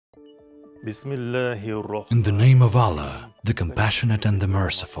In the name of Allah, the Compassionate and the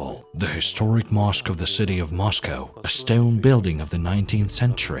Merciful, the historic mosque of the city of Moscow, a stone building of the 19th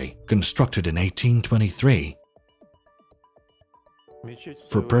century, constructed in 1823,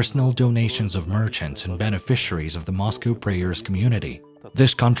 for personal donations of merchants and beneficiaries of the Moscow prayers community.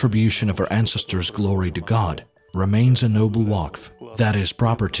 This contribution of our ancestors' glory to God remains a noble waqf, that is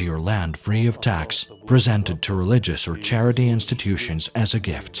property or land free of tax, presented to religious or charity institutions as a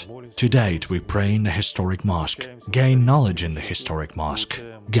gift. To date, we pray in the historic mosque, gain knowledge in the historic mosque,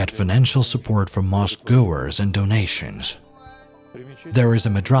 get financial support from mosque goers and donations. There is a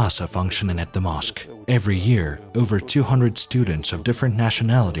madrasa functioning at the mosque. Every year, over 200 students of different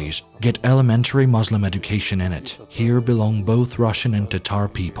nationalities get elementary Muslim education in it. Here belong both Russian and Tatar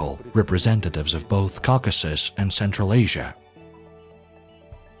people, representatives of both Caucasus and Central Asia.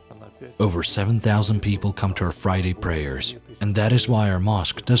 Over 7,000 people come to our Friday prayers, and that is why our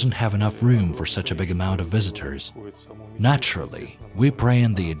mosque doesn't have enough room for such a big amount of visitors. Naturally, we pray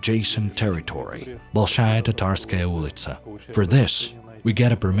in the adjacent territory, Bolshaya Tatarskaya Ulitsa. For this, we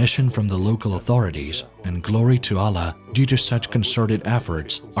get a permission from the local authorities, and glory to Allah, due to such concerted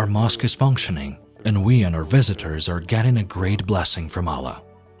efforts, our mosque is functioning, and we and our visitors are getting a great blessing from Allah.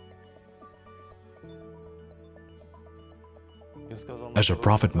 As our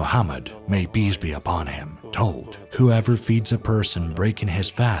Prophet Muhammad, may peace be upon him, told, whoever feeds a person breaking his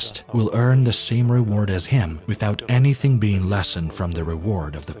fast will earn the same reward as him without anything being lessened from the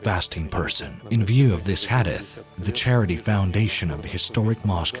reward of the fasting person. In view of this hadith, the charity foundation of the historic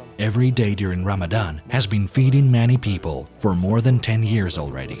mosque every day during Ramadan has been feeding many people for more than 10 years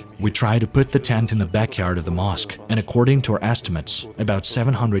already. We try to put the tent in the backyard of the mosque, and according to our estimates, about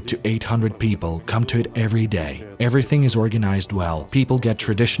 700 to 800 people come to it every day. Everything is organized well. People get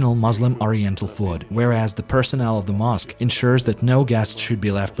traditional Muslim Oriental food, whereas the personnel of the mosque ensures that no guest should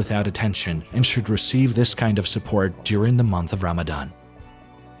be left without attention and should receive this kind of support during the month of Ramadan.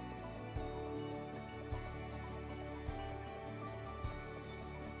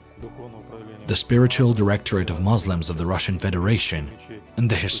 The Spiritual Directorate of Muslims of the Russian Federation and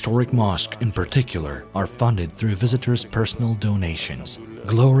the historic mosque in particular are funded through visitors' personal donations.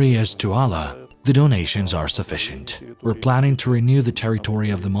 Glory is to Allah. The donations are sufficient. We're planning to renew the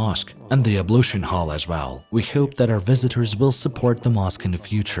territory of the mosque and the ablution hall as well. We hope that our visitors will support the mosque in the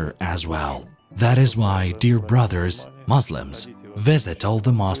future as well. That is why, dear brothers, Muslims, visit all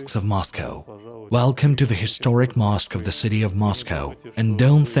the mosques of Moscow. Welcome to the historic mosque of the city of Moscow, and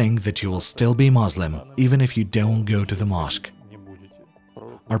don't think that you will still be Muslim even if you don't go to the mosque.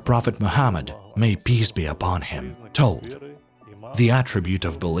 Our Prophet Muhammad, may peace be upon him, told, the attribute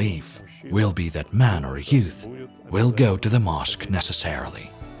of belief will be that man or youth will go to the mosque necessarily.